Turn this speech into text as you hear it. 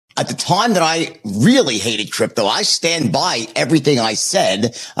At the time that I really hated crypto, I stand by everything I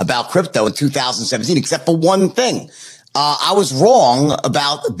said about crypto in 2017, except for one thing. I was wrong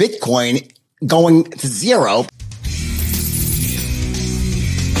about Bitcoin going to zero.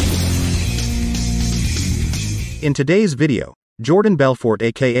 In today's video, Jordan Belfort,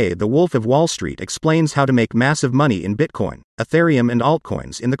 aka the Wolf of Wall Street, explains how to make massive money in Bitcoin, Ethereum and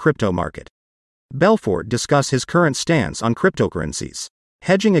altcoins in the crypto market. Belfort discusses his current stance on cryptocurrencies,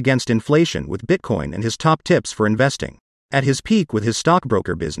 hedging against inflation with Bitcoin, and his top tips for investing. At his peak with his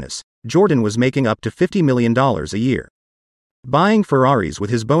stockbroker business, Jordan was making up to $50 million a year, buying Ferraris with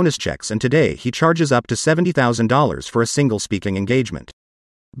his bonus checks, and today he charges up to $70,000 for a single speaking engagement.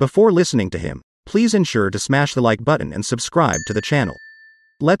 Before listening to him, please ensure to smash the like button and subscribe to the channel.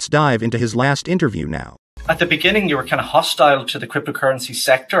 Let's dive into his last interview now. At the beginning, you were kind of hostile to the cryptocurrency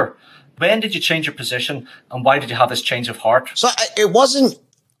sector. When did you change your position, and why did you have this change of heart? So it wasn't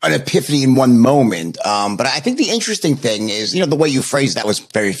an epiphany in one moment. But I think the interesting thing is, the way you phrased that was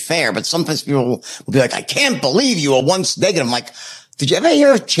very fair, but sometimes people will be like, I can't believe you were once negative. I'm like, did you ever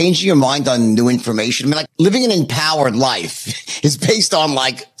hear of changing your mind on new information? I mean, like, living an empowered life is based on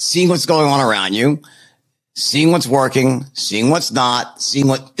seeing what's going on around you, seeing what's working, seeing what's not, seeing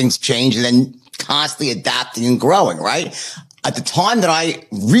what things change, and then constantly adapting and growing, right? At the time that I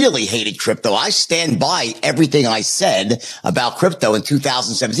really hated crypto, I stand by everything I said about crypto in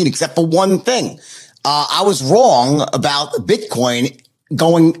 2017, except for one thing. I was wrong about Bitcoin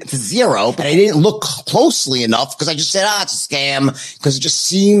going to zero, but I didn't look closely enough because I just said, it's a scam, because it just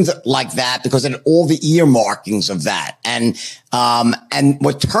seemed like that because it had all the earmarkings of that. And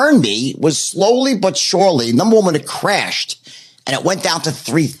what turned me was slowly but surely, number one, when it crashed, and it went down to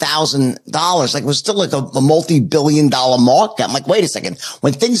 $3,000. It was still a multi-billion-dollar market. I'm like, wait a second.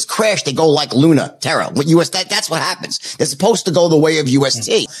 When things crash, they go like Luna, Terra. With that's what happens. They're supposed to go the way of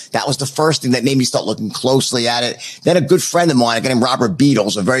UST. That was the first thing that made me start looking closely at it. Then a good friend of mine, a guy named Robert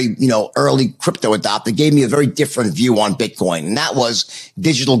Beadles, a very, early crypto adopter, gave me a very different view on Bitcoin. And that was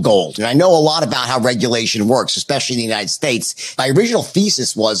digital gold. And I know a lot about how regulation works, especially in the United States. My original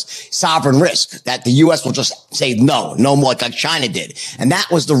thesis was sovereign risk, that the U.S. will just say no more, like China did. And that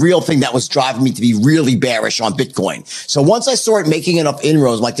was the real thing that was driving me to be really bearish on Bitcoin. So once I saw it making enough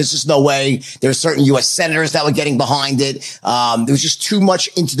inroads, I'm like, this is no way. There are certain U.S. senators that were getting behind it. There was just too much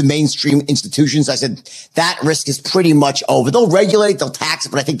into the mainstream institutions. I said, that risk is pretty much over. They'll regulate, they'll tax it,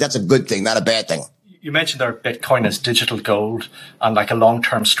 but I think that's a good thing, not a bad thing. You mentioned there Bitcoin as digital gold and a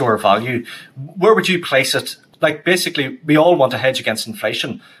long-term store of value. Where would you place it? Basically, we all want to hedge against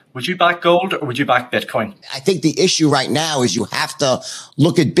inflation. Would you back gold or would you back Bitcoin? I think the issue right now is you have to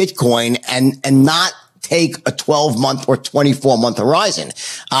look at Bitcoin and not take a 12-month or 24-month horizon.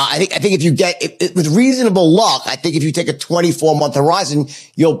 I think if you get with reasonable luck, I think if you take a 24-month horizon,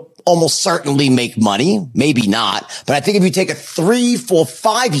 you'll almost certainly make money. Maybe not. But I think if you take a 3, 4,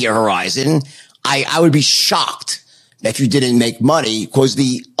 5-year horizon, I would be shocked if you didn't make money, because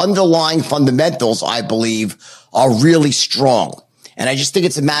the underlying fundamentals, I believe, are really strong. And I just think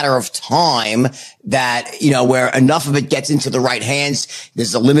it's a matter of time that, where enough of it gets into the right hands,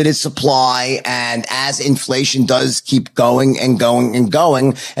 there's a limited supply. And as inflation does keep going and going and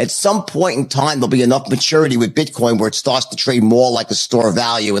going, at some point in time, there'll be enough maturity with Bitcoin where it starts to trade more like a store of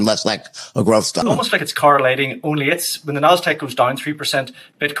value and less like a growth stock. Almost like it's correlating, only when the Nasdaq goes down 3%,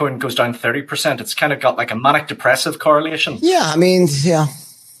 Bitcoin goes down 30%. It's kind of got a manic depressive correlation. Yeah. Yeah.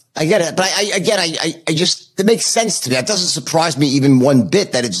 I get it, but I just, it makes sense to me. It doesn't surprise me even one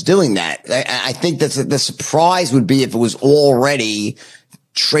bit that it's doing that. I think that the surprise would be if it was already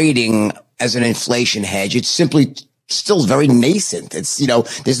trading as an inflation hedge. It's simply still very nascent. It's,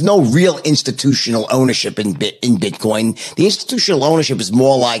 there's no real institutional ownership in Bitcoin. The institutional ownership is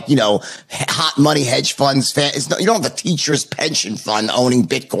more like, hot money hedge funds. You don't have a teacher's pension fund owning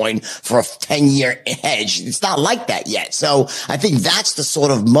Bitcoin for a 10-year hedge. It's not like that yet. So I think that's the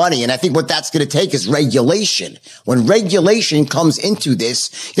sort of money. And I think what that's going to take is regulation. When regulation comes into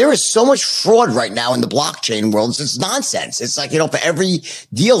this, there is so much fraud right now in the blockchain world. It's nonsense. It's like, for every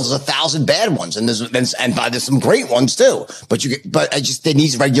deal, there's 1,000 bad ones, and there's some great ones too, but there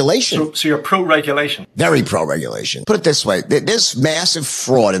needs regulation. So you're pro-regulation? Very pro-regulation. Put it this way. There's massive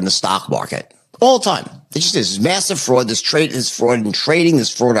fraud in the stock market all the time. It just is. There's massive fraud. There's fraud in trading.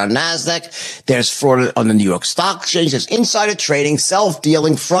 There's fraud on NASDAQ. There's fraud on the New York Stock Exchange. There's insider trading,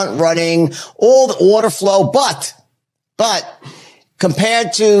 self-dealing, front-running, all the order flow. But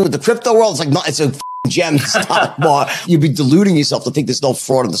compared to the crypto world, it's a gem stock market. You'd be deluding yourself to think there's no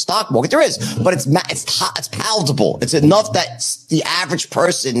fraud in the stock market. There is, but it's palatable. It's enough that the average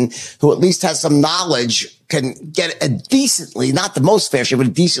person who at least has some knowledge can get a decently, not the most fair shake, but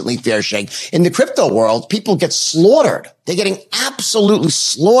a decently fair shake. In the crypto world, people get slaughtered. They're getting absolutely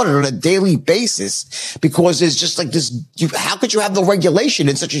slaughtered on a daily basis because there's just like this. How could you have no regulation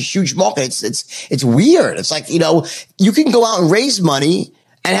in such a huge market? It's weird. It's like, you can go out and raise money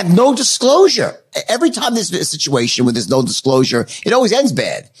and have no disclosure. Every time there's a situation where there's no disclosure, it always ends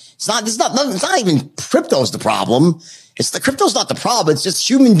bad. It's not even crypto's the problem. Crypto's not the problem. It's just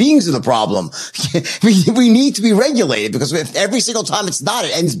human beings are the problem. we need to be regulated because if every single time it's not,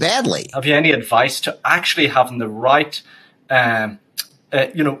 it ends badly. Have you any advice to actually having the right, the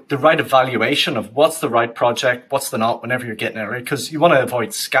right evaluation of what's the right project, what's the not, whenever you're getting it right? Because you want to avoid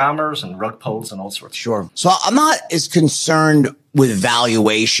scammers and rug pulls and all sorts. Sure. So I'm not as concerned with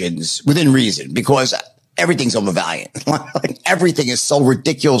valuations within reason because everything's overvalued. Like everything is so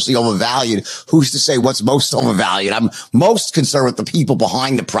ridiculously overvalued. Who's to say what's most overvalued? I'm most concerned with the people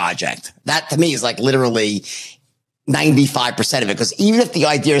behind the project. That to me is like literally 95% of it. Because even if the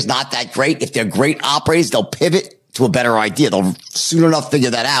idea is not that great, if they're great operators, they'll pivot to a better idea. They'll soon enough figure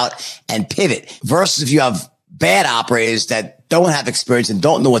that out and pivot. Versus if you have bad operators that don't have experience and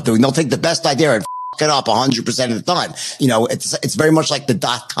don't know what they're doing, they'll take the best idea and f it up 100% of the time. It's very much like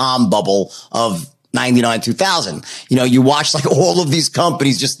the .com bubble of 99, 2000. You watch like all of these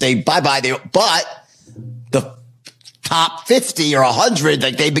companies just say bye-bye. But the top 50 or 100,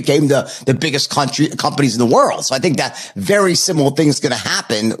 like they became the biggest companies in the world. So I think that very similar thing is going to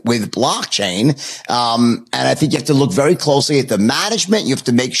happen with blockchain. And I think you have to look very closely at the management. You have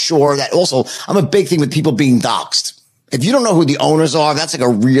to make sure that also, I'm a big thing with people being doxxed. If you don't know who the owners are, that's like a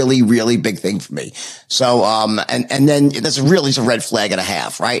really, really big thing for me. So, and then that's really a red flag and a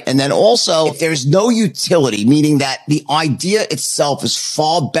half, right? And then also, if there's no utility, meaning that the idea itself is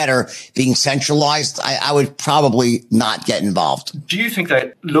far better being centralized, I would probably not get involved. Do you think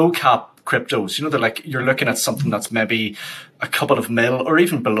that low cap cryptos, they're like, you're looking at something that's maybe a couple of mil or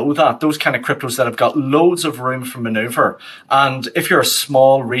even below that, those kind of cryptos that have got loads of room for maneuver. And if you're a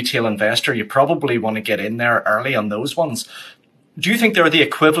small retail investor, you probably want to get in there early on those ones. Do you think they're the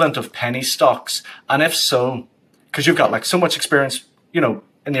equivalent of penny stocks? And if so, because you've got like so much experience, in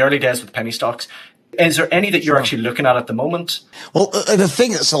the early days with penny stocks, is there any that you're actually looking at the moment? Well, the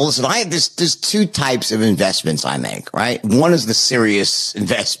thing, so listen, there's two types of investments I make, right? One is the serious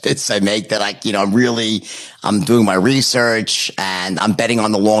investments I make that I'm doing my research and I'm betting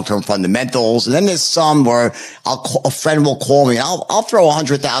on the long-term fundamentals. And then there's some where a friend will call me and I'll throw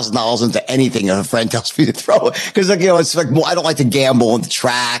 $100,000 into anything if a friend tells me to throw it. Cause it's like, well, I don't like to gamble on the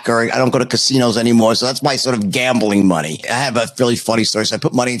track or I don't go to casinos anymore. So that's my sort of gambling money. I have a really funny story. So I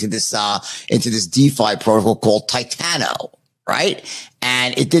put money into this DeFi protocol called Titano, right?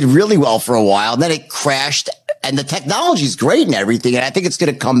 And it did really well for a while. And then it crashed. And the technology is great and everything. And I think it's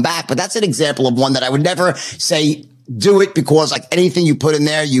going to come back. But that's an example of one that I would never say do it because like anything you put in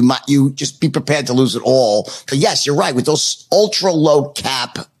there, you just be prepared to lose it all. But yes, you're right. With those ultra low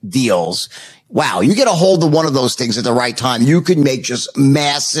cap deals, wow, you get a hold of one of those things at the right time. You can make just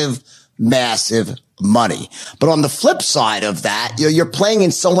massive money. But on the flip side of that, you're playing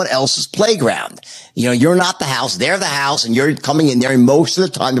in someone else's playground. You're not the house, they're the house, and you're coming in there, and most of the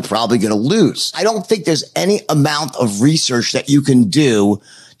time you're probably going to lose. I don't think there's any amount of research that you can do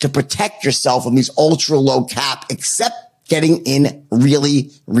to protect yourself from these ultra low cap, except getting in really,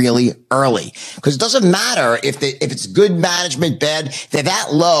 really early. Because it doesn't matter if it's good management, bad, if they're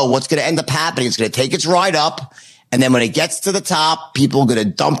that low, what's going to end up happening? It's going to take its ride up. And then when it gets to the top, people are going to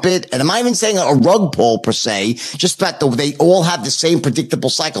dump it. And I'm not even saying a rug pull per se, just that they all have the same predictable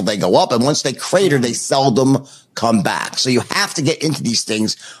cycle. They go up and once they crater, they seldom come back. So you have to get into these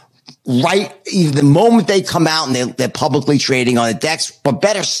things right the moment they come out and they're publicly trading on the DEX. But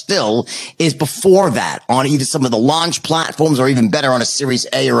better still is before that on either some of the launch platforms or even better on a Series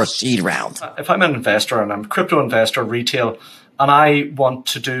A or a seed round. If I'm an investor and I'm a crypto investor, retail, and I want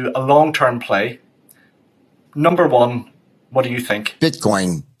to do a long-term play, number one, what do you think?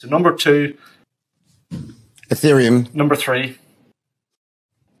 Bitcoin. So number two, Ethereum. Number three,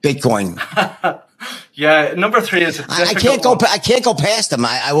 Bitcoin. Yeah, number three is I can't go past them.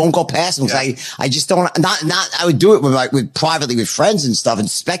 I won't go past them because I just don't, I would do it with privately with friends and stuff and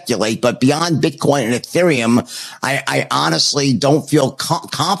speculate, but beyond Bitcoin and Ethereum, I honestly don't feel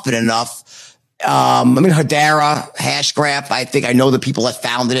confident enough. Hedera, Hashgraph, I think I know the people that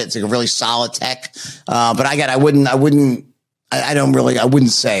founded it. It's like a really solid tech. But I wouldn't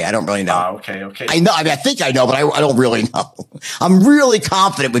say. I don't really know. Okay. I know. I think I know, but I don't really know. I'm really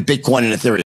confident with Bitcoin and Ethereum.